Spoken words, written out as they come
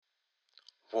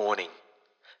Warning.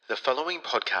 The following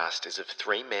podcast is of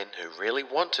three men who really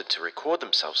wanted to record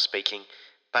themselves speaking,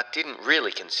 but didn't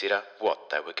really consider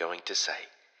what they were going to say.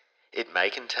 It may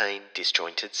contain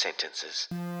disjointed sentences.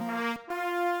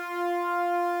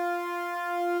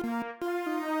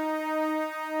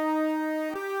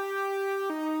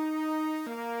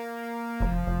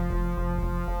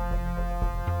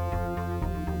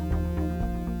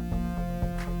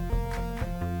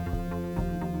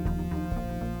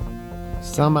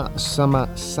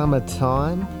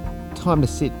 Summertime. Time to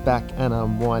sit back and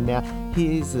unwind. Now,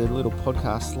 here's a little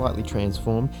podcast slightly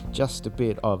transformed, just a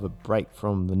bit of a break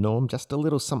from the norm, just a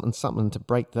little something to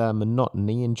break the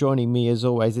monotony. And joining me as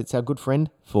always, it's our good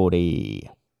friend, 40.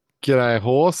 G'day,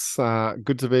 Horse.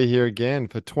 Good to be here again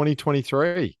for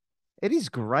 2023. It is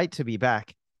great to be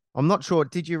back. I'm not sure,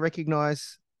 did you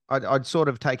recognize, I'd sort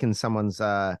of taken someone's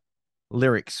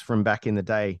lyrics from back in the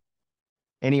day.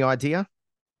 Any idea?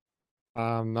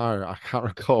 No, I can't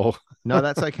recall. No,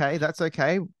 that's okay. That's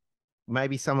okay.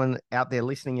 Maybe someone out there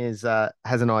listening is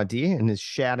has an idea and is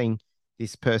shouting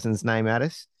this person's name at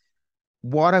us.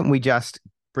 Why don't we just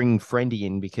bring Friendy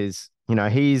in, because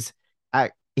he's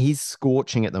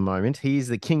scorching at the moment. He's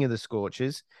the king of the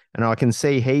scorchers, and I can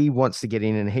see he wants to get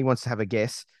in and he wants to have a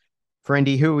guess.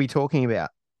 Friendy, who are we talking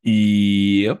about?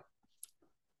 Yep.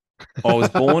 I was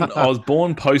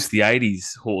born post the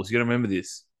 80s, Horse. You got to remember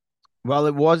this. Well,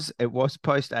 it was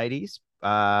post 80s.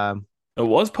 It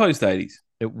was post 80s.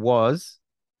 It was.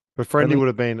 But Friendy would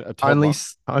have been a top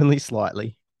only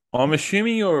slightly. I'm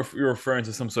assuming you're referring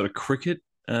to some sort of cricket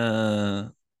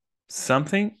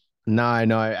something.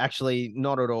 No, actually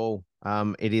not at all.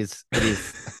 It is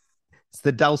it's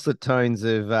the dulcet tones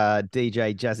of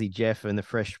DJ Jazzy Jeff and the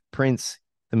Fresh Prince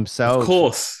themselves. Of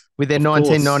course. With their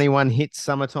 1991 hit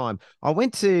Summertime. I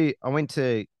went to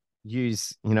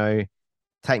use,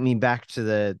 Take Me Back to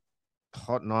the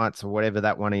Hot Nights or whatever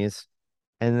that one is.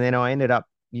 And then I ended up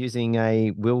using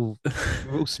a Will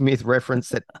Smith reference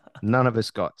that none of us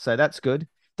got. So that's good.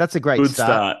 That's a great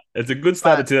start. It's a good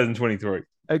start to 2023.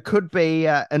 It could be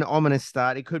an ominous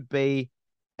start. It could be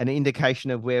an indication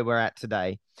of where we're at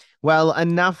today. Well,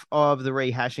 enough of the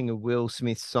rehashing of Will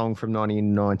Smith's song from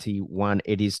 1991.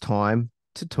 It is time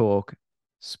to talk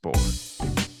sport.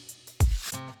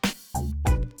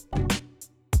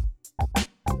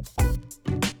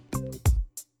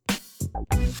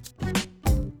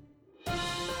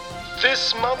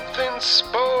 This month in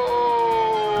sport.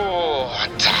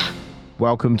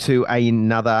 Welcome to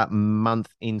another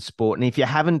month in sport. And if you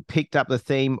haven't picked up the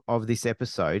theme of this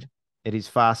episode, it is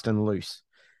fast and loose,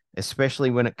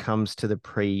 especially when it comes to the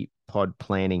pre-pod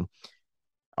planning.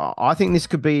 I think this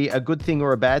could be a good thing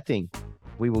or a bad thing.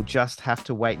 We will just have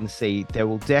to wait and see. There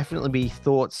will definitely be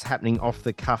thoughts happening off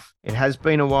the cuff. It has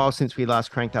been a while since we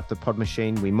last cranked up the pod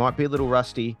machine. We might be a little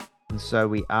rusty, and so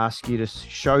we ask you to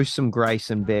show some grace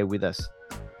and bear with us.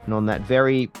 And on that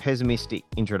very pessimistic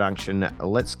introduction,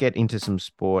 let's get into some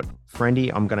sport.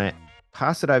 Friendy, I'm going to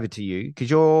pass it over to you because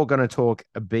you're going to talk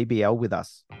a BBL with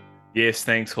us. Yes,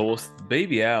 thanks, Horse. The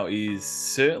BBL is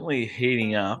certainly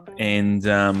heating up, and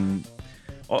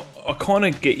I kind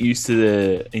of get used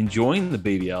to enjoying the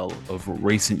BBL of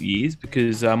recent years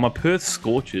because my Perth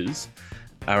Scorchers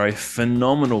are a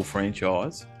phenomenal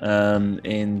franchise,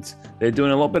 and they're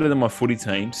doing a lot better than my footy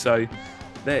team. So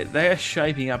they are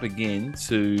shaping up again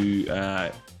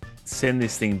to send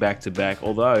this thing back to back.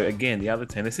 Although, again, the other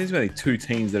team, there seems to be only two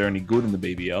teams that are any good in the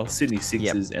BBL, Sydney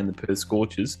Sixers and the Perth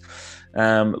Scorchers.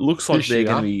 Looks like they're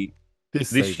going to be this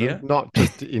season, year. Not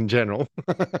just in general.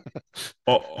 I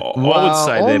would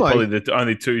say they're probably the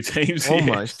only two teams.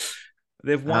 Almost.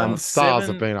 They've won Stars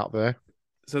seven. have been up there.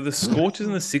 So the Scorchers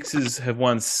and the Sixers have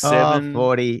won 7.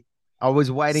 40. I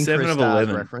was waiting for a 7 of Stars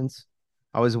 11. reference.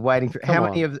 I was waiting for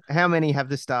how many have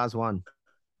the Stars won?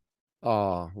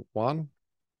 One.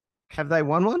 Have they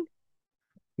won one?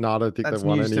 No, I don't think That's they've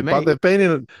won news any. to me. But they've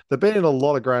been in a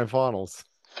lot of grand finals.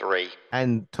 3.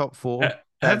 And top 4. Have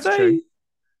That's they? true.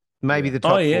 Maybe the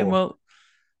top 4. Well,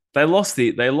 they lost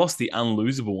the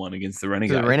unlosable one against the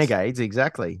Renegades. The Renegades,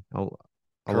 exactly. I'll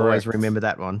always remember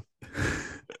that one.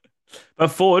 But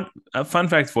Ford, a fun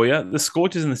fact for you: the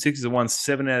Scorchers and the Sixers have won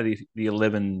 7 out of the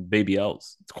 11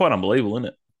 BBLs. It's quite unbelievable, isn't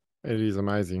it? It is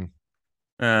amazing.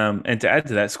 And to add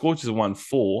to that, Scorchers have won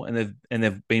 4, and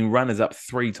they've been runners up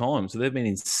 3 times. So they've been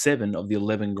in 7 of the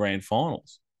 11 grand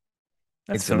finals.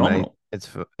 That's phenomenal.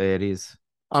 It is.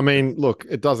 I mean, look,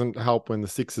 it doesn't help when the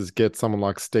Sixers get someone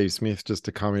like Steve Smith just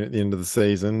to come in at the end of the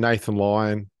season. Nathan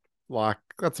Lyon,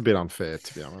 that's a bit unfair,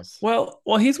 to be honest. Well,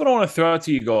 here's what I want to throw out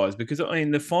to you guys, because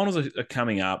the finals are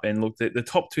coming up, and look, the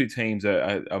top 2 teams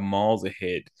are miles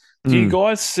ahead. Do you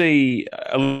guys see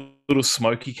a little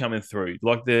smoky coming through.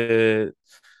 Like the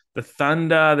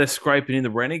Thunder, they're scraping in.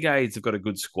 The Renegades have got a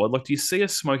good squad. Like, do you see a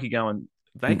smoky going?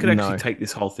 They could actually No, take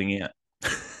this whole thing out. no,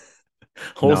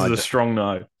 Horse is a strong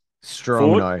no.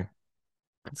 strong Ford?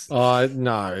 no.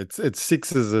 No, it's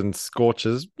sixes and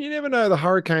scorches. You never know. The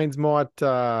Hurricanes might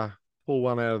pull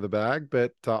one out of the bag,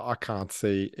 but I can't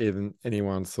see even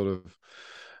anyone sort of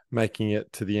making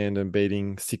it to the end and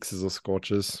beating sixes or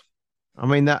scorches. I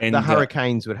mean, the And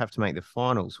Hurricanes would have to make the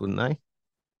finals, wouldn't they?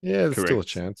 Yeah, there's still a correct.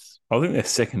 chance. I think they're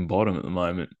second bottom at the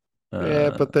moment. Yeah,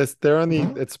 but they're only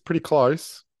it's pretty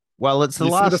close. Well, it's the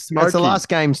You see the last. It's the smoky. last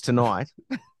games tonight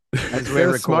as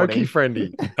we're They're smoky recording.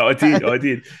 friendly. I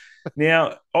did.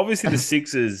 Now, obviously, the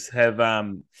Sixers have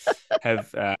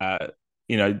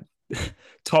you know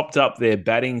topped up their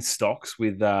batting stocks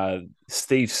with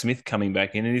Steve Smith coming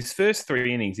back in his first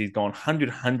 3 innings. He's gone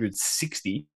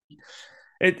 160.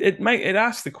 It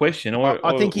asks the question,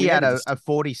 I think he we had maybe a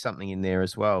 40 something in there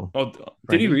as well. oh,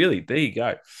 did he Brandy. really? There you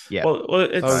go. Yeah, Well,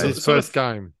 That was his sort first of,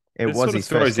 game. it was sort of his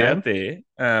throws first game. out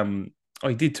there. Oh,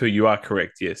 he did too. You are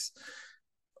correct. Yes.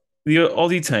 The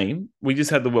Aussie team, we just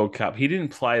had the World Cup. He didn't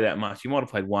play that much. He might have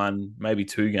played one, maybe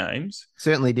 2 games.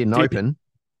 Certainly didn't Did- open.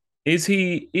 Is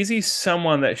he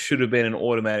someone that should have been an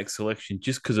automatic selection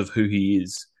just because of who he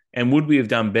is? And would we have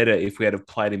done better if we had have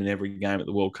played him in every game at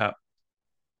the World Cup?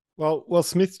 Well,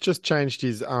 Smith's just changed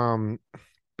his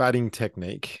batting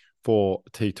technique for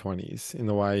T20s in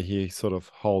the way he sort of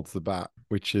holds the bat,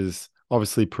 which is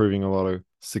obviously proving a lot of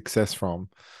success from.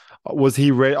 Was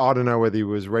he ready? I don't know whether he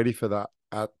was ready for that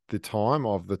at the time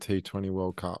of the T20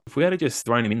 World Cup. If we had just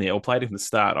thrown him in there or played him from the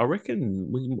start, I reckon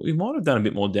we might have done a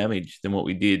bit more damage than what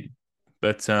we did.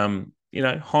 But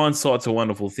hindsight's a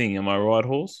wonderful thing. Am I right,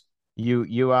 Horse?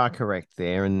 You are correct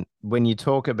there. And when you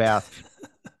talk about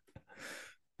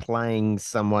playing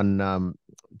someone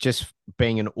just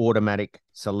being an automatic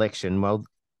selection, well,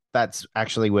 that's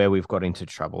actually where we've got into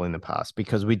trouble in the past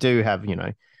because we do have,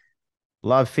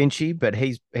 love Finchy, but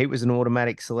he was an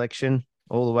automatic selection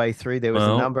all the way through. There was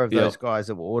a number of those guys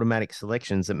that were automatic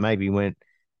selections that maybe weren't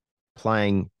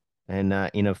playing and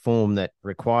in a form that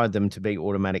required them to be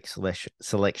automatic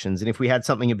selections. And if we had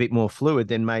something a bit more fluid,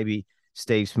 then maybe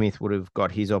Steve Smith would have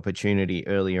got his opportunity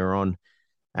earlier on.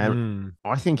 And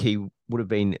I think he would have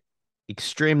been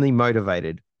extremely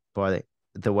motivated by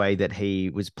the way that he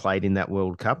was played in that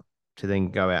World Cup to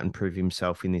then go out and prove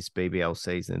himself in this BBL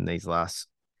season, these last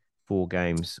 4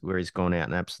 games where he's gone out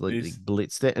and absolutely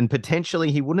blitzed it. And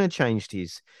potentially he wouldn't have changed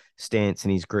his stance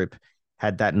and his grip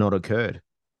had that not occurred.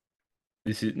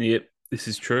 This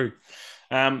is true.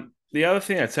 The other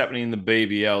thing that's happening in the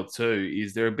BBL too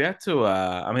is they're about to.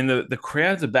 The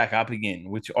crowds are back up again,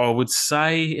 which I would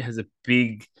say has a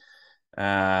big.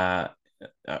 I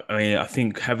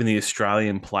think having the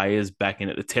Australian players back in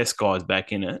it, the Test guys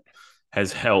back in it,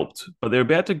 has helped. But they're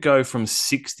about to go from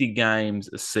 60 games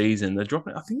a season. I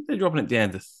think they're dropping it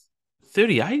down to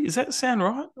 38. Does that sound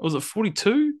right? Or was it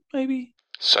 42? Maybe.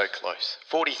 So close.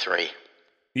 43.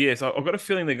 Yes, I've got a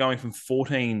feeling they're going from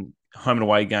 14 home and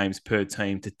away games per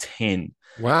team to 10.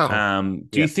 Wow.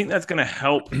 Do you think that's going to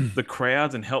help the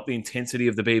crowds and help the intensity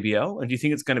of the BBL? And do you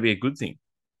think it's going to be a good thing?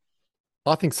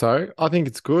 I think so. I think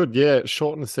it's good. Yeah,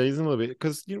 shorten the season a little bit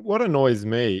because what annoys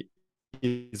me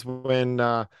is when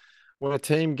a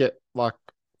team get like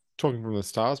talking from the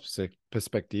Stars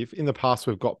perspective. In the past,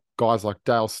 we've got guys like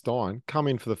Dale Stein come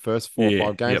in for the first 4 or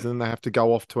 5 games, and then they have to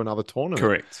go off to another tournament.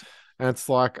 Correct. And it's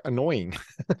like annoying.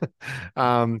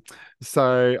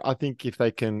 So I think if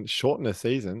they can shorten the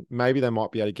season, maybe they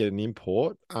might be able to get an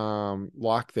import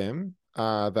like them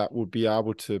that would be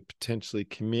able to potentially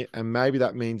commit. And maybe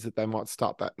that means that they might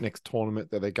start that next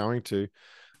tournament that they're going to,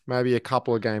 maybe a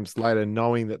couple of games later,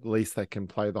 knowing that at least they can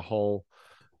play the whole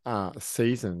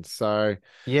season. So,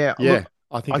 look,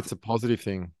 I think it's a positive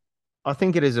thing. I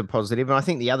think it is a positive. And I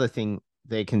think the other thing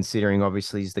they're considering,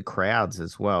 obviously, is the crowds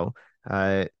as well.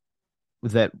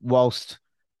 That whilst,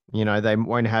 they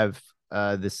won't have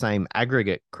the same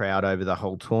aggregate crowd over the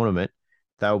whole tournament,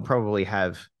 they'll probably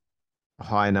have a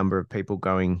higher number of people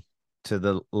going to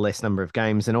the less number of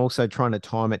games and also trying to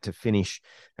time it to finish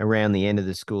around the end of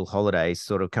the school holidays,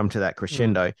 sort of come to that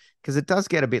crescendo because it does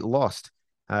get a bit lost.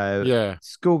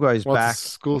 School goes back.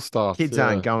 School starts. Kids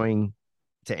aren't going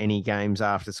to any games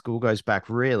after school goes back,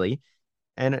 really.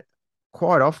 And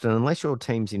quite often, unless your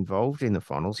team's involved in the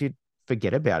finals, you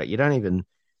forget about it. You don't even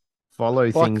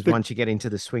follow things once you get into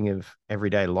the swing of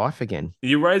everyday life again.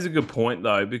 You raise a good point,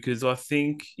 though, because I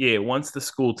think, once the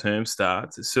school term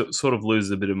starts, it sort of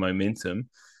loses a bit of momentum.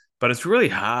 But it's really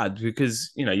hard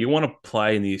because, you want to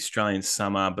play in the Australian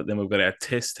summer, but then we've got our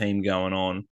test team going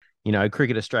on.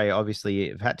 Cricket Australia obviously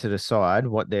have had to decide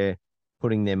what their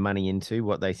putting their money into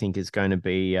what they think is going to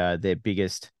be their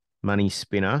biggest money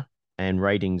spinner and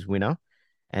ratings winner.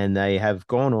 And they have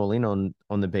gone all in on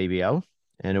the BBL,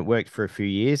 and it worked for a few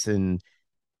years, and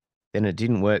then it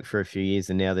didn't work for a few years,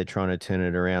 and now they're trying to turn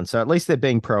it around. So at least they're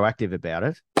being proactive about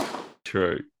it.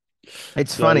 True.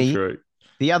 It's So funny. true.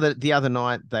 The other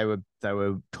night they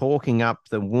were talking up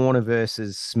the Warner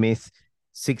versus Smith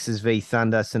Sixers v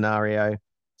Thunder scenario.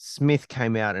 Smith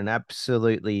came out and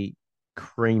absolutely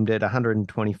creamed it,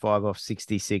 125 off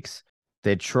 66.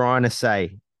 They're trying to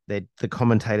say that the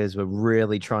commentators were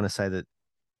really trying to say that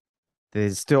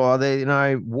there's still,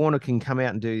 Warner can come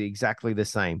out and do exactly the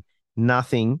same.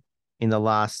 Nothing in the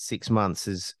last 6 months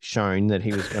has shown that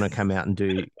he was going to come out and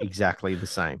do exactly the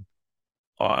same.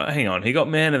 Oh, hang on. He got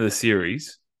man of the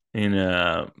series in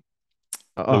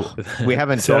we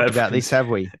haven't talked about this, have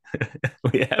we?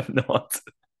 We have not.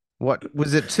 What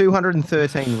was it?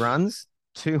 213 runs,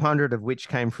 200 of which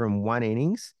came from one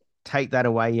innings. Take that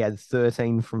away, he had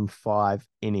 13 from 5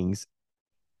 innings.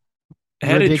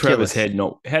 How did Ridiculous.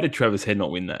 Travis Head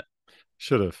not win that?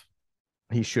 Should have.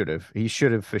 He should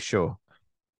have for sure.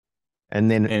 And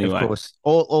then, Anyway. of course,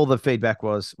 all the feedback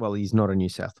was, well, he's not a New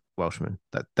South Welshman.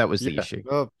 That was the issue.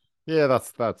 Well, yeah,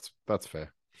 that's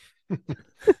fair.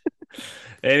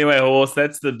 Anyway, Horse,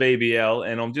 that's the BBL,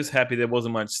 and I'm just happy there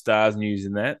wasn't much Stars news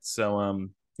in that. So,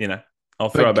 I'll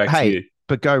throw it back to you.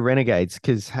 But go Renegades,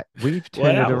 because we've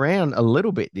turned it around a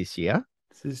little bit this year.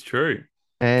 This is true.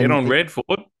 And get on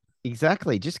Redford.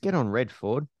 Exactly. Just get on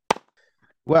Redford.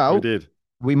 Well, We did.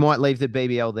 We might leave the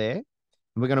BBL there.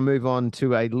 We're going to move on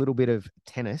to a little bit of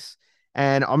tennis.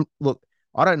 And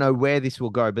I don't know where this will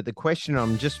go, but the question,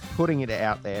 I'm just putting it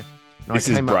out there. This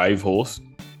is brave, Horse.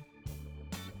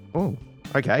 Oh,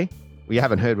 okay. Well, you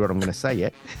haven't heard what I'm going to say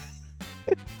yet.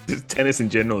 Tennis in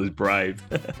general is brave.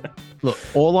 Look,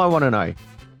 all I want to know,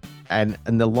 and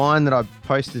the line that I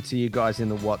posted to you guys in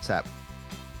the WhatsApp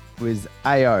was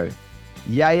AO,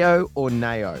 yayo or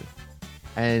nayo?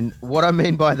 And what I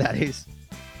mean by that is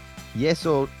yes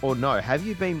or no. Have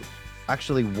you been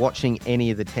actually watching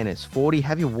any of the tennis? 40,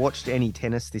 have you watched any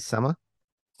tennis this summer?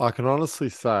 I can honestly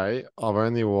say I've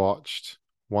only watched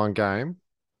one game.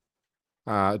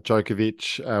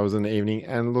 Djokovic was in the evening.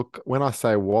 And look, when I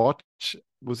say watch, it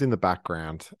was in the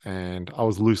background and I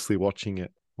was loosely watching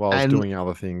it while I was doing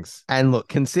other things. And look,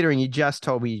 considering you just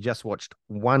told me you just watched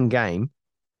one game,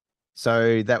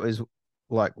 so that was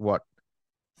like what,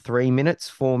 3 minutes,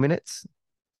 4 minutes?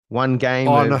 One game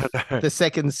No. The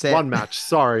second set. One match,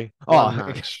 sorry. One match.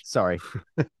 Okay. Sorry.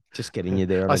 Just getting you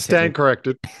there. I stand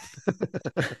corrected.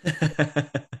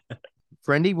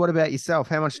 Friendy, what about yourself?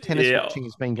 How much tennis watching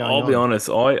has been going on? I'll be honest,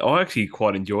 I actually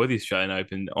quite enjoy the Australian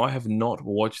Open. I have not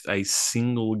watched a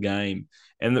single game.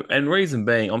 And the reason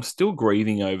being, I'm still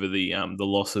grieving over the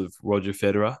loss of Roger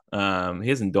Federer. He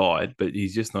hasn't died, but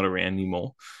he's just not around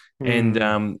anymore.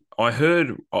 And I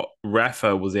heard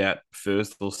Rafa was out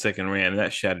first or second round, and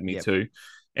that shattered me too.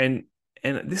 And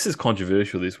this is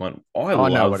controversial, this one. I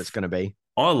know what it's going to be.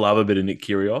 I love a bit of Nick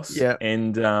Kyrgios. Yeah.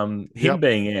 And him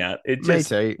being out, it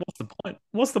just, me too. What's the point?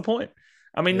 What's the point?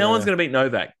 I mean, no one's going to beat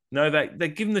Novak. Novak, they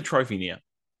give him the trophy now.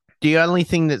 The only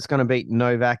thing that's going to beat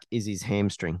Novak is his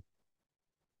hamstring.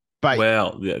 But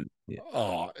yeah.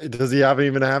 Oh, does he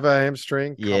even have a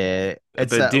hamstring? Yeah.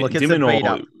 It's But a beat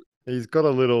up. He's got a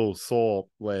little sore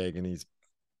leg and he's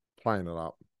playing it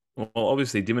up. Well,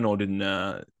 obviously, de Minaur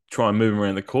didn't try and move him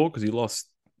around the court because he lost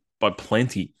by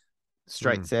plenty.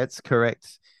 Straight sets,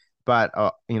 correct. But,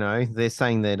 they're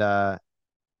saying that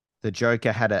the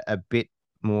Joker had a bit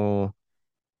more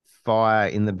fire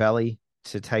in the belly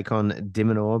to take on de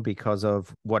Minaur because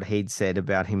of what he'd said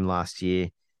about him last year,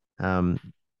 and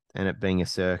it being a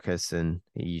circus, and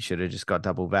he should have just got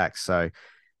double back. So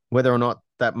whether or not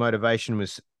that motivation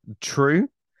was true,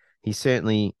 he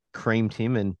certainly creamed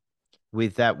him, and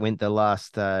with that went the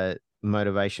last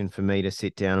motivation for me to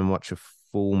sit down and watch a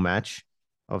full match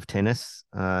of tennis.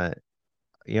 I'm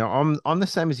the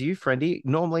same as you, Friendy.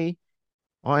 Normally,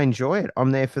 I enjoy it.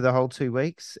 I'm there for the whole 2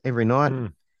 weeks, every night,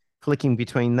 flicking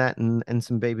between that and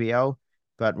some BBL,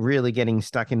 but really getting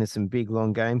stuck into some big,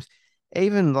 long games.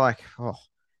 Even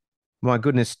my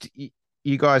goodness,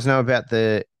 you guys know about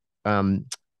the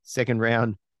second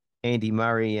round Andy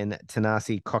Murray and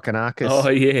Thanasi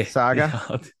Kokkinakis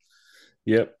saga?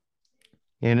 Yep.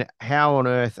 And how on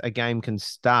earth a game can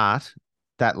start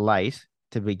that late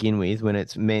to begin with when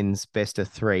it's men's best of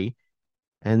 3,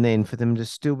 and then for them to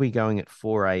still be going at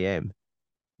 4 a.m.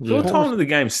 So what time did the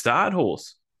game start,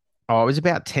 Horse? Oh, it was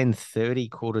about 10:30,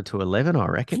 10:45, I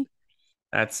reckon.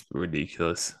 That's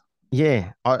ridiculous.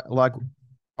 Yeah, I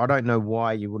don't know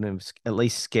why you wouldn't have at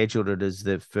least scheduled it as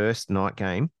the first night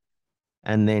game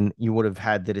and then you would have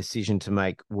had the decision to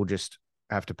make. We'll just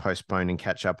have to postpone and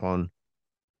catch up on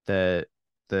the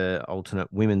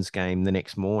alternate women's game the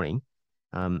next morning.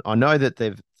 I know that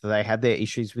they had their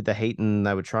issues with the heat and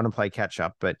they were trying to play catch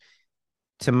up, but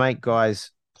to make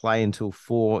guys play until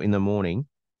 4 a.m,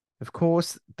 of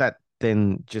course, that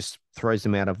then just throws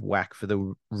them out of whack for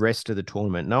the rest of the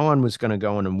tournament. No one was going to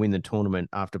go on and win the tournament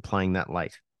after playing that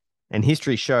late. And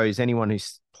history shows anyone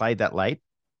who's played that late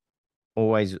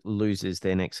always loses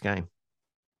their next game.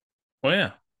 Well,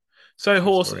 yeah. So,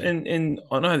 Horse, and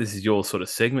I know this is your sort of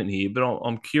segment here, but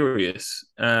I'm curious.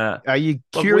 Are you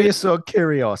curious or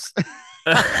curious?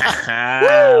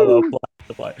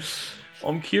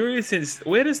 I'm curious,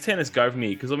 where does tennis go from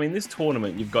here? Because, I mean, this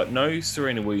tournament, you've got no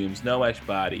Serena Williams, no Ash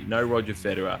Barty, no Roger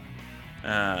Federer.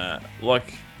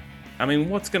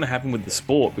 What's going to happen with the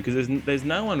sport? Because there's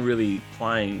no one really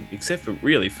playing, except for,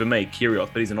 really, for me, Kyrgios,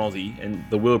 but he's an Aussie, and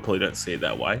the world probably don't see it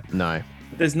that way. No.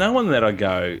 There's no one that I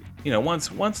go, once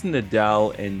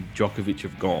Nadal and Djokovic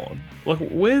have gone, like,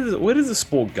 where does the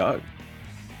sport go?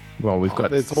 Well,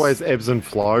 there's always ebbs and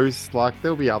flows. Like,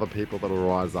 there'll be other people that'll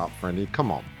rise up, friendly.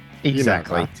 Come on.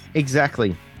 Exactly.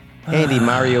 Exactly. Andy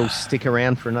Murray will stick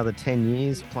around for another 10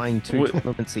 years, playing 2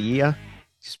 tournaments a year.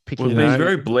 Just picking. We've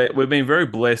been very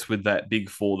blessed with that big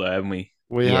 4, though, haven't we?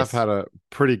 We have had a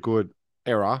pretty good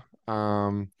era.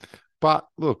 But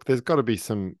look, there's got to be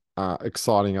some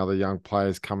exciting other young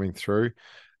players coming through.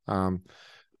 Who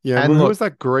was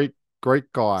that Greek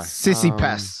guy?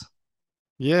 Tsitsipas.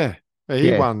 Yeah.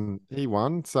 He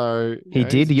won. So he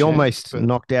did. He almost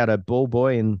knocked out a ball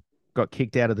boy and got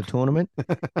kicked out of the tournament.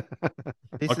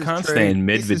 I can't stand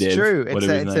Medvedev. This is true.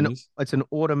 It's an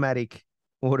automatic.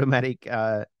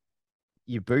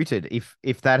 You booted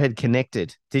if that had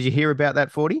connected. Did you hear about that,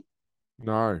 40?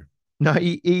 No. No,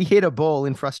 he hit a ball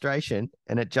in frustration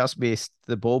and it just missed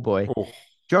the ball boy. Oh,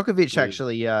 Djokovic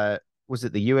actually was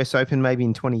it the US Open maybe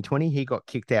in 2020? He got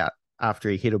kicked out after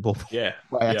he hit a ball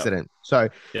by accident. So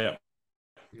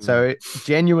So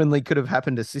genuinely could have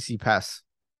happened to Tsitsipas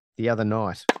the other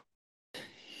night.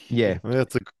 Yeah. I mean,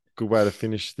 that's a good way to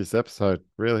finish this episode,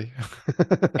 really.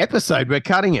 We're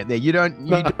cutting it there. You don't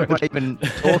even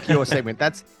talk your segment.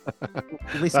 That's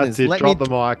listeners. That's it. Drop the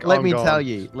mic. Let me tell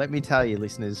you,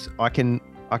 listeners, I can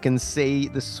see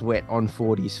the sweat on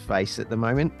 40's face at the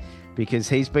moment because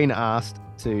he's been asked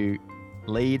to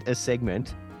lead a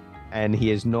segment and he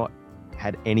has not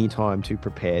had any time to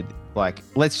prepare. Like,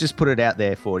 let's just put it out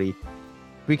there, 40,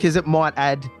 because it might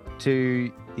add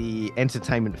to the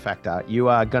entertainment factor. You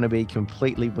are going to be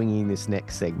completely winging this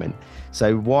next segment.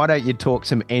 So why don't you talk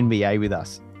some NBA with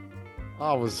us?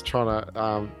 I was trying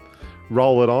to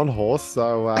roll it on, Horse,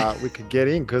 so we could get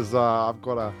in because I've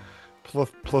got a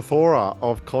plethora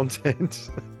of content.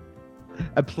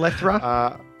 A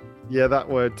plethora? Yeah, that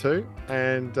word too.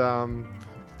 And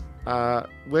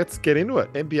let's get into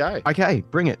it. NBA. Okay,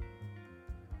 bring it.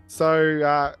 So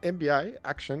NBA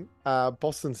action.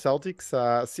 Boston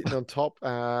Celtics sitting on top,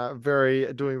 doing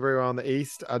very well in the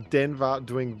East. Denver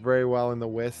doing very well in the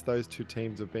West. Those two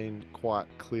teams have been quite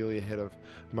clearly ahead of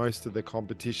most of the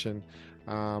competition.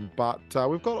 But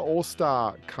we've got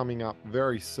All-Star coming up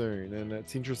very soon, and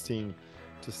it's interesting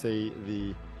to see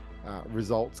the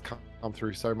results come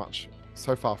through so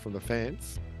far from the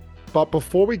fans. But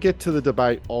before we get to the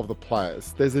debate of the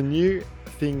players, there's a new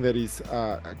thing that is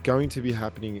going to be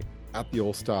happening at the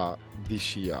All-Star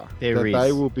this year.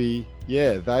 They will be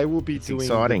doing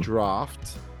the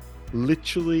draft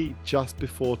literally just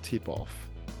before tip-off.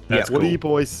 That's What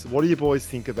cool. do you boys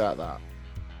think about that?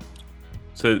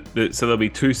 So there'll be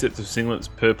 2 sets of singlets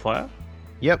per player?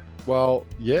 Yep. Well,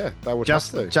 yeah, they would have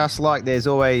to. Just like there's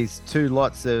always 2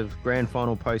 lots of grand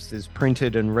final posters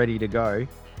printed and ready to go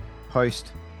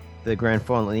post the grand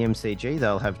final at the MCG,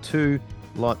 they'll have 2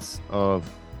 lots of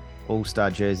All-Star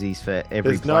jerseys for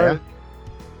every player.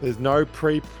 There's no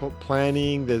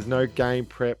pre-planning. There's no game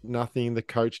prep. Nothing. The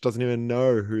coach doesn't even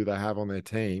know who they have on their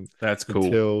team. That's cool.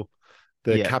 Until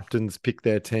the captains pick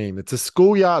their team. It's a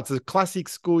schoolyard. It's a classic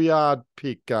schoolyard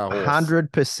pick.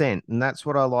 100%, and that's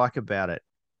what I like about it.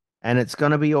 And it's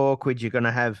going to be awkward. They're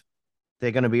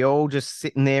going to be all just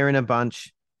sitting there in a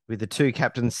bunch with the 2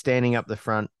 captains standing up the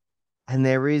front. And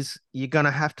you're going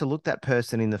to have to look that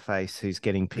person in the face who's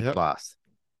getting picked last.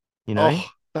 You know? Oh,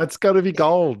 that's going to be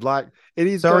gold. Like, it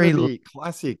is going to be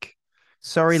classic.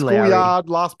 Sorry, schoolyard, Larry.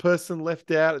 last person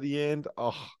left out at the end.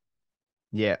 Oh.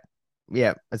 Yeah,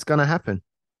 it's going to happen.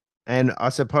 And I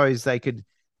suppose they could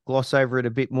gloss over it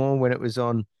a bit more when it was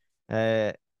on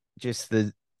just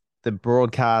the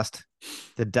broadcast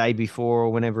the day before or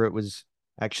whenever it was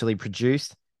actually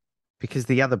produced, because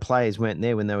the other players weren't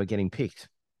there when they were getting picked.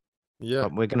 Yeah.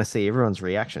 But we're going to see everyone's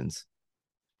reactions.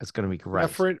 It's going to be great.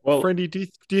 Now, Well- Friendy, do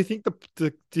you think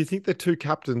do you think the two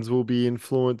captains will be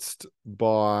influenced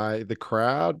by the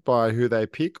crowd, by who they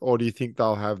pick, or do you think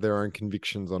they'll have their own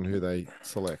convictions on who they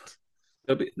select?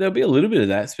 There'll be a little bit of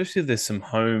that, especially if there's some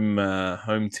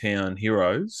hometown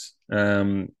heroes.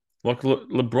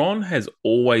 LeBron has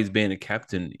always been a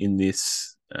captain in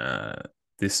this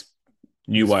this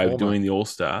new This way of format. doing the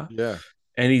All-Star, Yeah.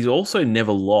 and he's also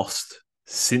never lost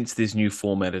since this new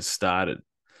format has started.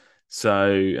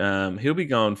 So he'll be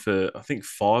going for, I think,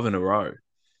 5 in a row.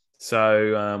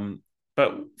 So,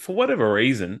 but for whatever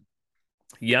reason,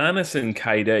 Giannis and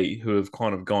KD, who have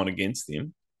kind of gone against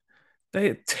him,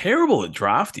 they're terrible at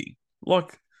drafting.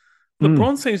 Like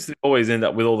LeBron seems to always end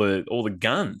up with all the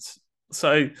guns.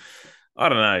 So I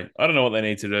don't know. I don't know what they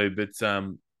need to do. But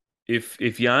if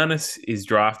Giannis is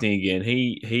drafting again,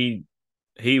 he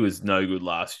was no good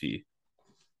last year.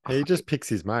 He just picks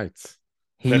his mates.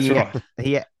 That's right.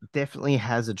 He definitely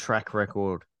has a track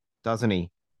record, doesn't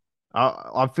he?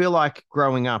 I feel like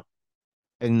growing up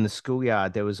in the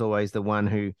schoolyard, there was always the one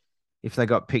who, if they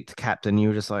got picked captain, you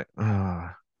were just like, oh,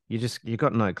 you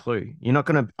got no clue. You're not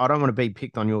gonna. I don't want to be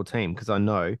picked on your team because I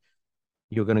know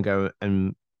you're gonna go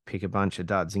and pick a bunch of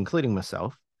duds, including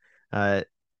myself. I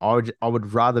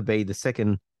would rather be the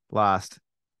second last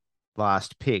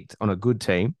picked on a good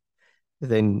team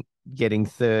than getting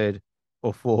third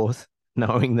or fourth,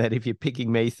 knowing that if you're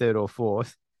picking me third or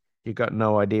fourth, you've got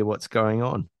no idea what's going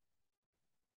on.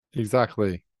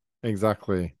 Exactly.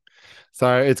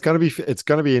 So it's going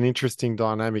to be an interesting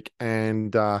dynamic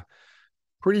and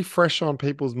pretty fresh on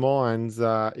people's minds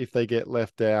if they get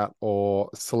left out or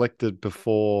selected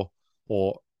before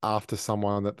or after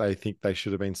someone that they think they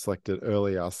should have been selected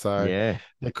earlier. So Yeah.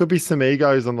 there could be some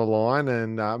egos on the line,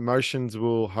 and emotions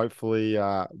will hopefully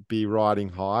be riding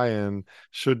high and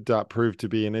should prove to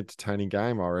be an entertaining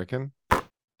game, I reckon.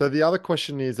 So the other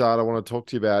question is I want to talk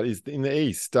to you about is in the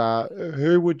East,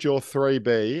 who would your three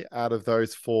be out of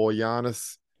those four?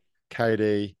 Giannis,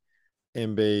 KD,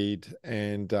 Embiid,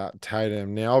 and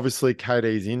Tatum. Now, obviously,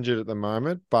 KD's injured at the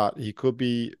moment, but he could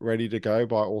be ready to go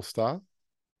by All-Star.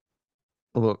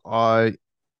 Look, I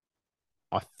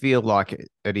feel like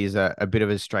it is a bit of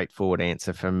a straightforward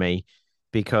answer for me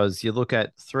because you look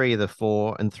at 3 of the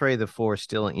 4, and 3 of the 4 are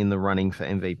still in the running for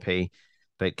MVP,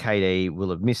 but KD will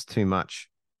have missed too much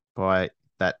by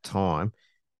that time.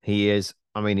 He's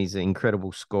an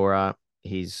incredible scorer.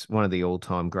 He's one of the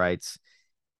all-time greats.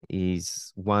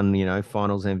 He's won,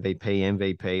 finals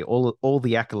MVP, all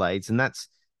the accolades, and that's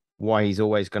why he's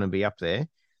always going to be up there.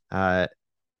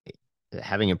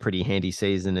 Having a pretty handy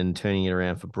season and turning it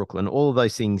around for Brooklyn, all of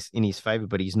those things in his favor,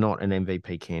 but he's not an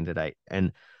MVP candidate.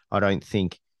 And I don't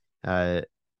think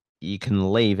you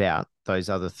can leave out those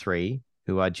other 3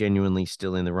 who are genuinely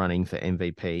still in the running for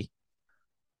MVP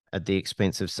at the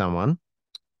expense of someone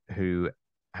who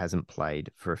hasn't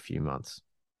played for a few months.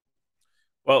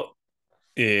 Well,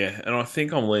 yeah, and I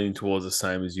think I'm leaning towards the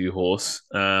same as you, Horse.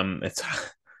 It's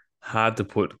hard to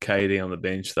put KD on the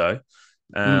bench, though.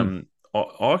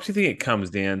 I actually think it comes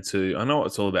down to, I know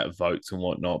it's all about votes and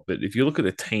whatnot, but if you look at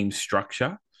the team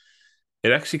structure,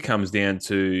 it actually comes down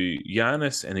to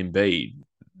Giannis and Embiid.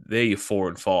 They're your 4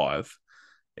 and 5.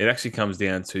 It actually comes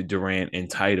down to Durant and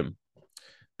Tatum.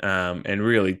 And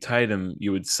really, Tatum,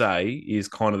 you would say, is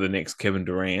kind of the next Kevin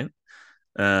Durant.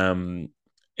 And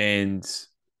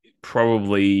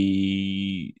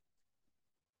probably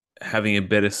having a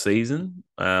better season,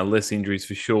 less injuries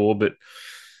for sure, but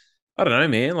I don't know,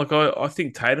 man. Like I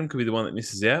think Tatum could be the one that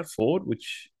misses out forward,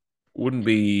 which wouldn't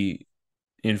be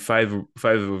in favor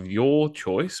of your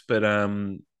choice. But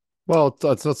well,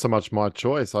 it's not so much my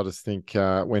choice. I just think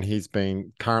when he's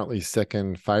been currently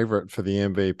second favorite for the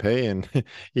MVP, and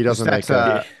he doesn't make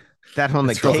that on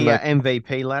the Kia make...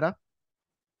 MVP ladder.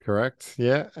 Correct.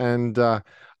 Yeah, and I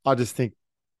just think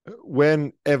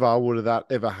whenever would that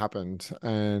ever happened,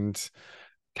 and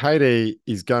KD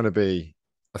is going to be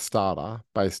a starter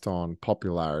based on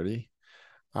popularity,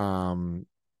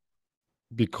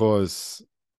 because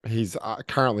he's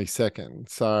currently second.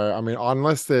 So, I mean,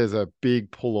 unless there's a big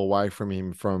pull away from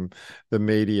him from the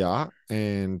media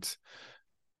and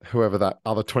whoever that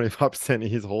other 25%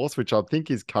 is, Horse, which I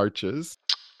think is coaches.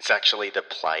 It's actually the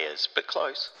players, but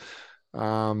close.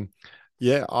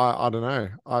 Yeah, I don't know.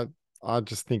 I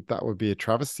just think that would be a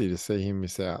travesty to see him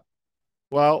miss out.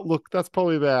 Well, look, that's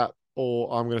probably about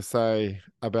all I'm going to say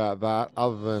about that,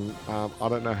 other than I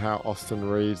don't know how Austin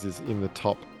Reeves is in the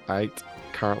top 8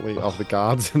 currently of the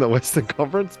guards in the Western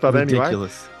Conference. But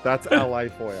Ridiculous. Anyway, that's LA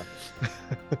for you.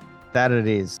 That it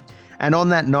is. And on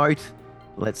that note,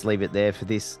 let's leave it there for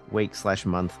this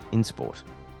week/month in sport.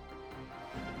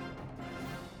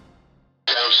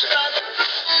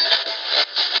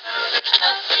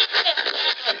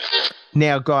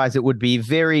 Now, guys, it would be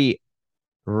very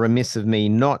remiss of me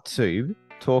not to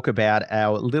talk about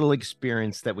our little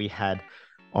experience that we had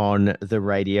on the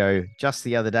radio just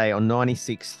the other day on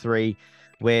 96.3,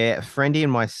 where Friendy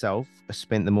and myself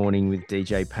spent the morning with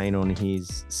DJ Payne on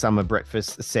his summer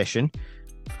breakfast session.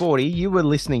 40, you were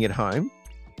listening at home.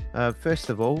 First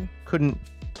of all, couldn't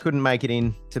make it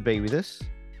in to be with us.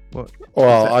 Well,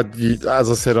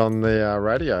 as I said on the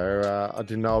radio, I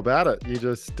didn't know about it. You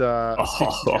just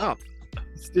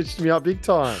stitched me up big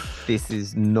time. This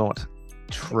is not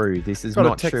true. This is Got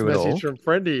not a text true at all. message from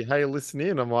Friendy. Hey, listen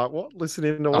in. I'm like, what? Listen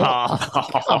in to what?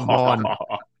 Oh, come on.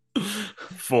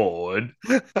 Ford.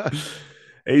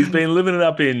 He's been living it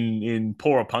up in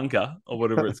Porapunka or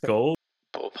whatever it's called.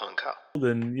 Poor punker.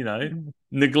 And,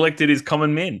 neglected his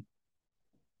common men.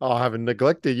 I haven't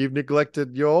neglected. You've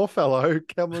neglected your fellow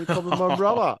coming my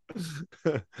brother.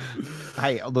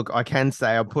 Hey, look, I can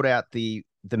say I put out the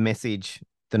message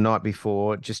the night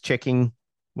before, just checking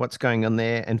what's going on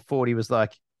there. And 40 was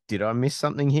like, did I miss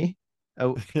something here?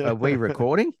 Are we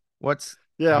recording? I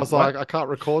was like, I can't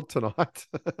record tonight.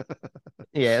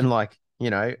 Yeah. And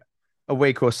a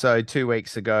week or so, 2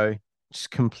 weeks ago,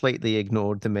 just completely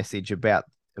ignored the message about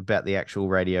the actual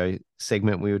radio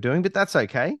segment we were doing, but that's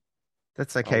okay.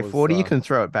 That's okay. 40, you can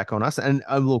throw it back on us. And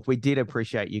look, we did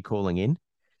appreciate you calling in.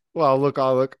 Well, look,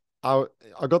 I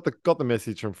got the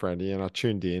message from Friendy and I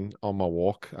tuned in on my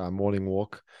morning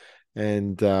walk.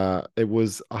 And it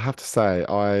was, I have to say,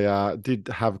 I did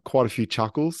have quite a few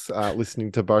chuckles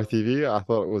listening to both of you. I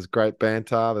thought it was great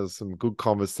banter. There was some good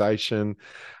conversation.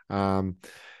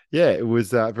 It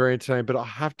was very entertaining, but I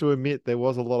have to admit there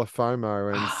was a lot of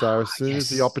FOMO. And so as soon as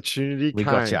the opportunity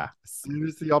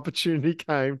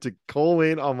came to call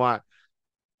in, I'm like,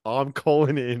 I'm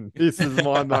calling in. This is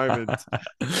my moment.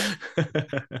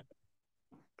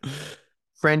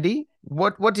 Friendy,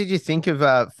 what did you think of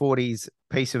 40's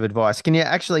piece of advice? Can you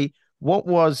actually, what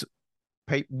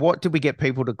did we get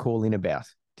people to call in about?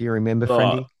 Do you remember,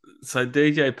 Friendy? So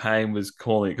DJ Payne was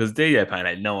calling, because DJ Payne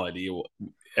had no idea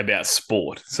about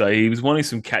sport. So he was wanting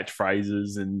some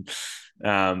catchphrases and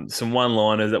some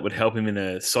one-liners that would help him in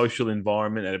a social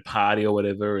environment at a party or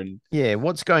whatever. And yeah,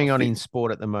 what's going on in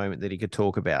sport at the moment that he could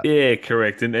talk about? Yeah,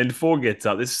 correct. And Ford gets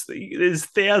up. There's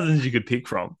thousands you could pick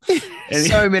from. And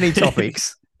so many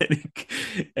topics.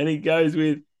 And he goes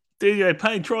with, DJ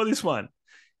Payne, try this one.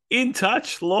 In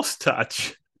touch, lost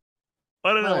touch.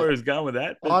 I don't know where he's going with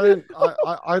that. I didn't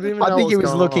even know. I think he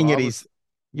was looking at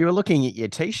you were looking at your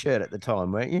T-shirt at the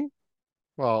time, weren't you?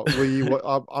 Well, were you?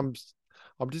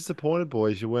 I'm disappointed,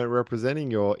 boys. You weren't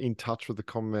representing your In Touch with the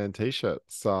Common Man T-shirt.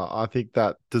 So I think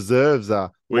that deserves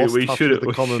a we should have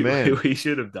the common man. We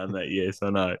should have done that. Yes, I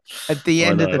know. At the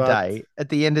end of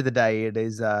the day, it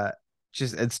is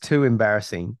it's too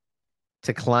embarrassing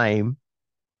to claim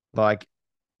like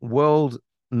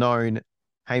world-known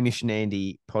Hamish and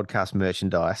Andy podcast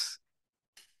merchandise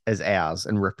as ours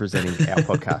and representing our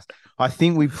podcast. I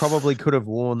think we probably could have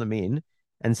worn them in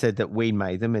and said that we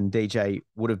made them, and DJ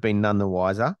would have been none the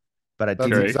wiser, but it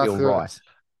didn't feel right.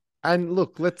 And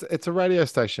look, it's a radio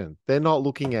station. They're not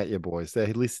looking at you, boys. They're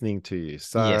listening to you.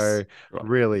 So yes,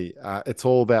 really, it's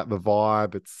all about the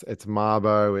vibe. It's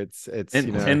Marbo.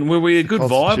 And were we a good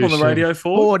vibe on the radio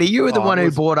for? 40, you were the one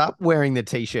who brought up wearing the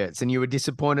T-shirts, and you were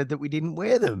disappointed that we didn't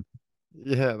wear them.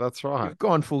 Yeah, that's right. You've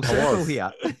gone full circle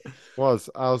here. I was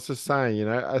just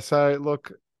saying, so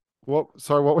look, what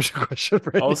was your question,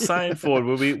 Brady? I was saying, Ford,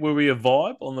 were we a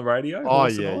vibe on the radio? Oh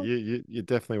yeah, you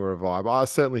definitely were a vibe. I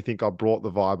certainly think I brought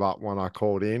the vibe up when I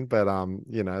called in, but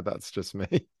that's just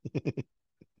me.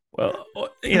 Well,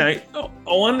 I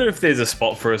wonder if there's a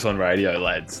spot for us on radio,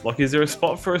 lads. Like, is there a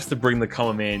spot for us to bring the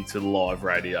common man to live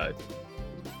radio?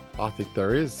 I think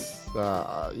there is.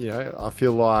 I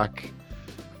feel like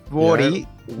 40,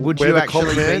 would you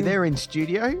actually be there in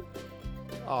studio?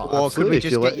 Oh, or absolutely. Could we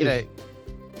just get you to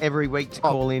every week to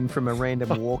call in from a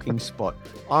random walking spot?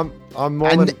 I'm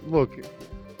more than look.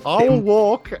 I'll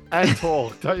walk and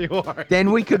talk. Don't you worry.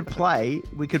 Then we could play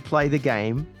the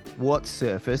game. What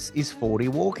surface is 40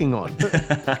 walking on?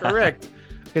 Correct.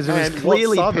 Because it was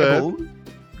clearly pebble.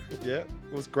 Yeah,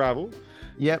 it was gravel.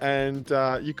 Yep. And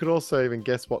you could also even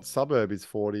guess what suburb is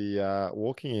 40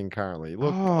 walking in currently.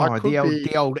 Look,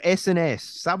 the old S&S,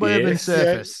 suburban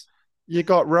surface. Yeah. You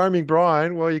got roaming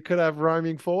Brian. Well, you could have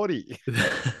roaming 40.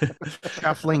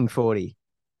 Shuffling 40.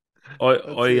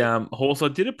 Horse, I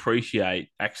did appreciate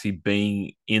actually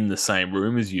being in the same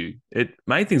room as you. It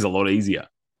made things a lot easier.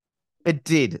 It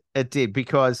did,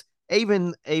 because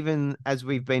even as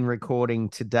we've been recording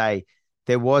today,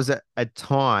 there was a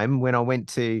time when I went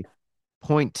to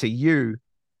point to you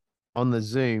on the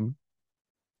Zoom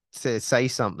to say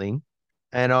something,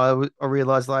 And I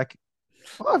realized, like,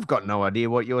 I've got no idea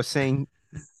what you're seeing.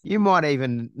 You might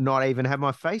even not even have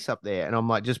my face up there. And I'm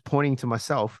like, just pointing to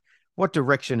myself. What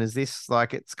direction is this?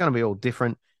 Like, it's going to be all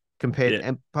different compared.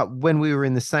 Yeah. But when we were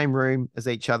in the same room as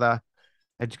each other,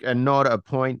 a nod, a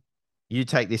point, you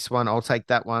take this one, I'll take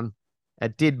that one.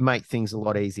 It did make things a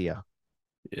lot easier.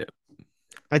 Yeah.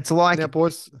 It's like, Now,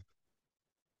 boys,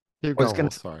 keep I was going.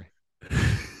 gonna- Sorry.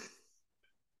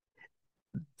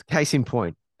 case in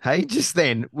point. Hey, just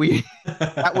then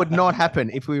that would not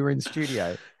happen if we were in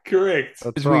studio. Correct.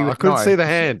 That's Because right. I couldn't no, see the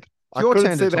hand. It's I your couldn't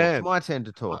turn see to the talk. hand. It's my turn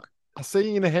to talk. I see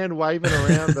you in a hand waving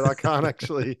around, but I can't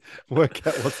actually work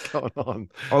out what's going on.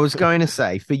 I was going to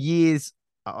say, for years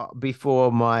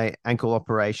before my ankle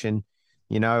operation,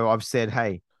 I've said,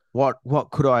 hey, what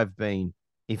could I have been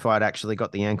if I'd actually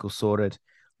got the ankle sorted?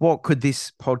 What could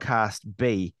this podcast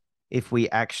be if we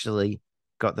actually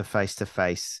got the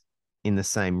face-to-face in the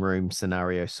same room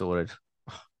scenario sorted?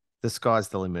 The sky's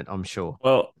the limit, I'm sure.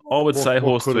 Well, I would say, what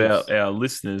Horse, could to have- our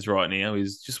listeners right now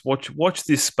is just watch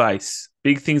this space.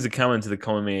 Big things are coming to the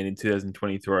Common Man in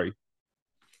 2023.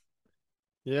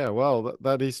 Yeah, well,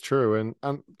 that is true.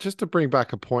 And just to bring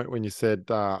back a point when you said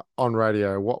on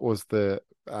radio, what was the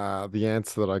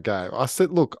answer that I gave? I said,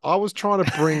 look, I was trying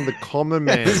to bring the common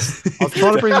man. I was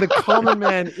trying to bring the common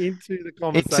man into the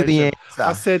conversation. Into the answer.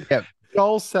 I said, Yep.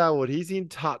 Joel Selwood, he's in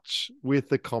touch with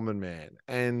the common man.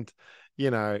 And,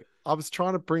 I was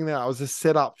trying to bring that. I was a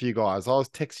setup for you guys. I was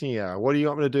texting you. What do you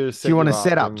want me to do to set Do you want to up?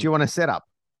 set up? And Do you want to set up?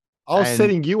 I was and-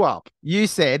 setting you up. You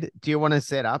said, do you want to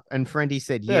set up? And Friendy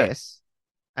said Yeah. yes.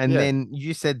 And Yeah. then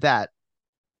you said that.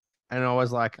 And I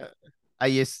was like, are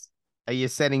you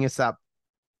setting us up?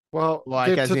 Well,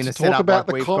 Like, yeah, as to in a talk setup, about like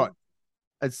the we've got.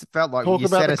 It's felt like talk you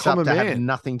about set the us up common to have man.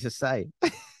 nothing to say.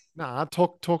 Nah,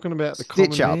 talking about the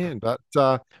Stitch common up. man, but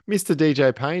Mr.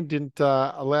 DJ Payne didn't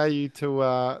allow you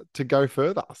to go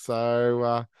further.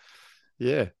 So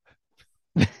yeah,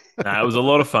 Nah, it was a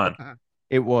lot of fun.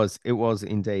 It was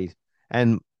indeed.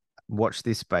 And watch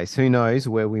this space. Who knows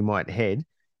where we might head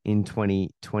in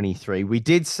 2023? We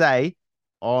did say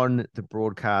on the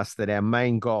broadcast that our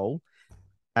main goal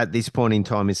at this point in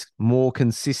time is more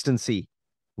consistency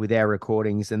with our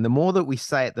recordings. And the more that we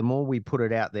say it, the more we put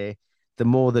it out there, the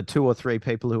more the 2 or 3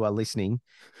 people who are listening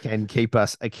can keep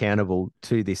us accountable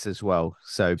to this as well.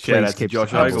 So Shout please out to keep Josh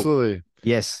us accountable. absolutely.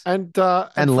 Yes. And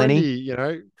Lenny.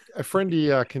 Friendy,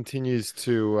 Friendy continues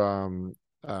to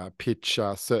pitch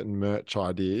certain merch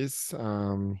ideas.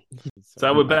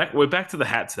 So we're back to the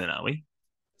hats then, are we?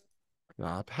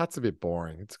 Nah, hats a bit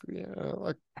boring. It's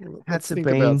like Hats let's have think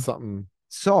been- about something.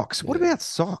 Socks. What Yeah. about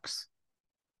socks?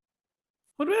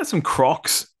 What about some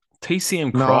Crocs?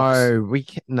 TCM Crocs. No, we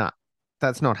can't. No,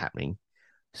 that's not happening.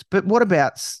 But what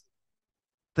about?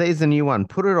 There's a new one.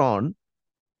 Put it on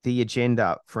the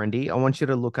agenda, Friendy. I want you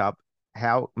to look up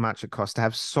how much it costs to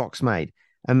have socks made.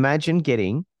 Imagine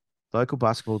getting local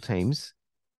basketball teams,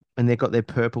 and they've got their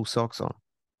purple socks on.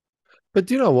 But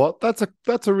do you know what? That's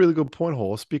a really good point,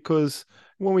 Horse, because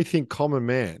when we think common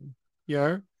man,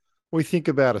 we think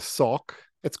about a sock.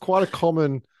 It's quite a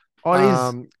common Oh,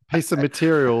 it is piece of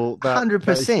material that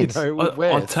 100%. would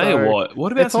wear. I'll tell you what.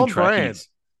 What about it's some on brand. trackies?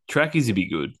 Trackies would be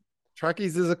good.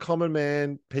 Trackies is a common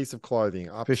man piece of clothing.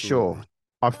 for sure. absolutely.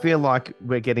 I feel like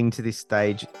we're getting to this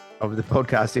stage of the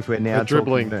podcast if we're now We're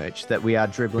dribbling. talking merch that we are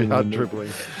dribbling. We are We need-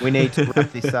 dribbling. We need to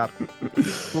wrap this up.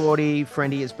 Claudie,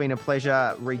 Friendy, it's been a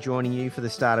pleasure rejoining you for the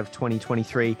start of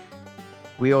 2023.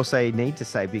 We also need to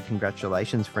say big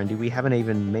congratulations, Friendy. We haven't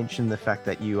even mentioned the fact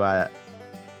that you are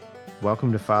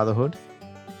welcome to fatherhood.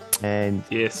 And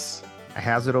Yes.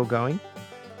 how's it all going?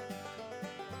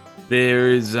 There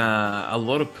is a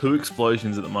lot of poo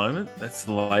explosions at the moment. That's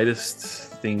the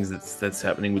latest things that's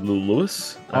happening with little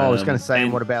Lewis. Oh, I was going to say, and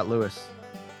and- what about Lewis?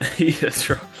 Yeah, that's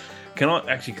right. Can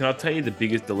I tell you the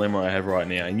biggest dilemma I have right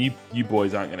now? And you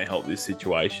boys aren't going to help this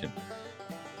situation.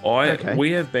 Okay.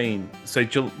 We have been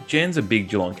Jen's a big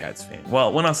Geelong Cats fan.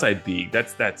 Well, when I say big,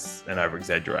 that's an over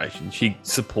exaggeration. She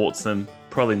supports them,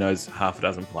 probably knows half a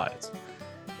dozen players.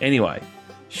 Anyway,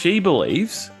 she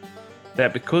believes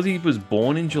that because he was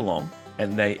born in Geelong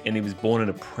and he was born in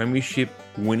a premiership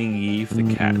winning year for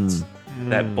the Cats,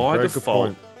 that by very good default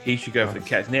point. he should go for the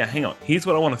Cats. Now, hang on. Here's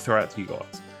what I want to throw out to you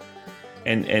guys.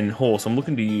 And Horse, I'm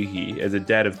looking to you here as a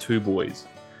dad of 2 boys.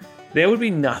 There would be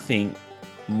nothing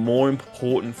more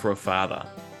important for a father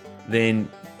than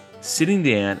sitting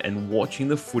down and watching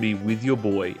the footy with your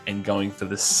boy and going for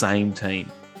the same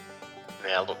team.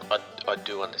 Now, look, I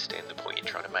do understand the point you're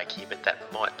trying to make here, but that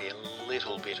might be a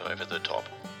little bit over the top.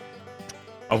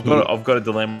 I've got a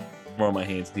dilemma on my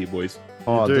hands here, boys.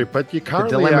 Oh, You do, the, but you the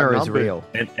currently dilemma is outnumbered. real.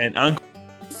 And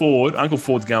Uncle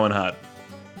Ford's going hard.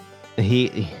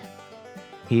 Here's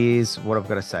what I've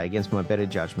got to say against my better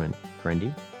judgment,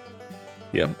 friendy.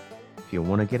 Yep. If you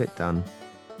want to get it done,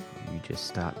 you just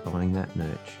start buying that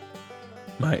merch.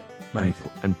 Mate.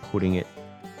 And putting it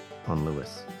on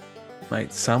Lewis.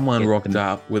 Mate, someone rocked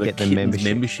up with a Kittens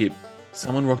membership.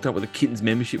 Someone rocked up with a Kittens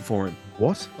membership for him.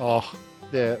 What? Oh,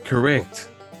 yeah. Correct.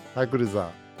 How good is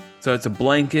that? So it's a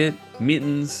blanket,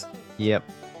 mittens. Yep.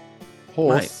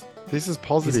 Horse. This is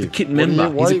positive. He's a kitten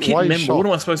member. He's a kitten member. What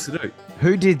am I supposed to do?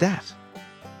 Who did that?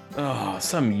 Oh,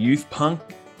 some youth punk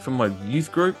from my youth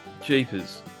group.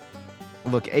 Jeepers.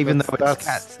 Look, even though it's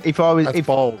cats, if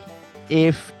bold.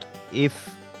 If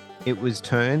it was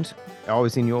turned, I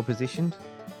was in your position,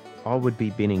 I would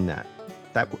be binning that.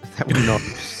 That would not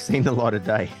have seen the light of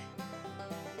day.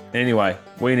 Anyway,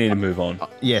 we need to move on.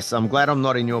 Yes, I'm glad I'm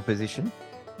not in your position.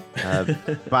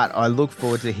 But I look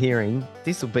forward to hearing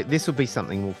this will be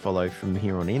something we'll follow from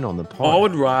here on in on the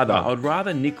pod. I'd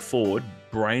rather Nick Ford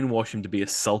brainwash him to be a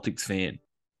Celtics fan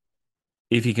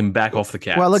if he can back off the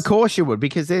Cats. Well, of course you would,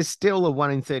 because there's still a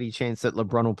 1 in 30 chance that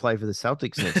LeBron will play for the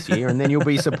Celtics next year, and then you'll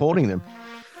be supporting them.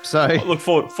 So look,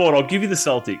 Ford, I'll give you the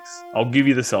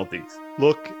Celtics.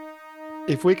 Look,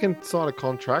 if we can sign a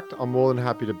contract, I'm more than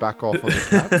happy to back off on the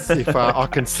Cats if I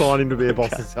can sign him to be a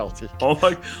Boston Celtic. I'm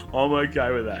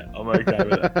okay with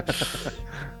that.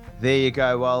 There you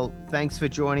go. Well, thanks for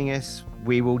joining us.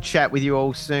 We will chat with you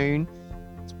all soon.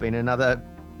 It's been another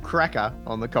cracker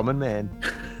on The Common Man.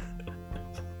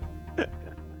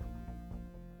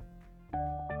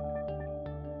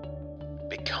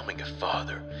 Becoming a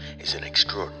father is an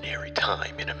extraordinary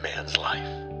time in a man's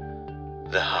life.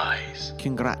 The highs,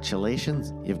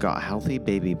 Congratulations, you've got a healthy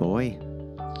baby boy.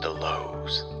 the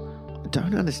lows, I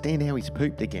don't understand how he's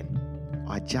pooped again.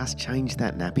 I just changed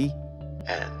that nappy.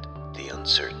 and the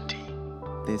uncertainty.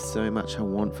 There's so much I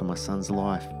want for my son's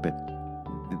life, but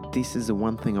this is the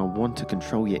one thing I want to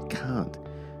control yet can't.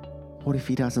 What if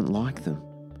he doesn't like them?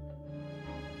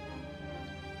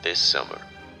 This summer,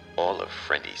 all of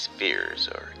Friendy's fears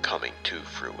are coming to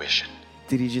fruition.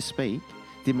 Did he just speak?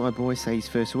 Did my boy say his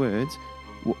first words?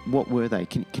 What were they?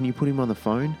 Can you put him on the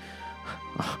phone?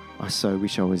 Oh, I so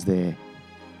wish I was there.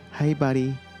 Hey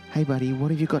buddy,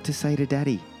 what have you got to say to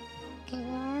Daddy?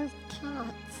 Go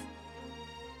Cats.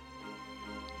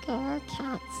 Go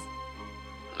Cats.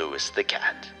 Lewis the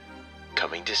Cat,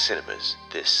 coming to cinemas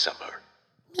this summer.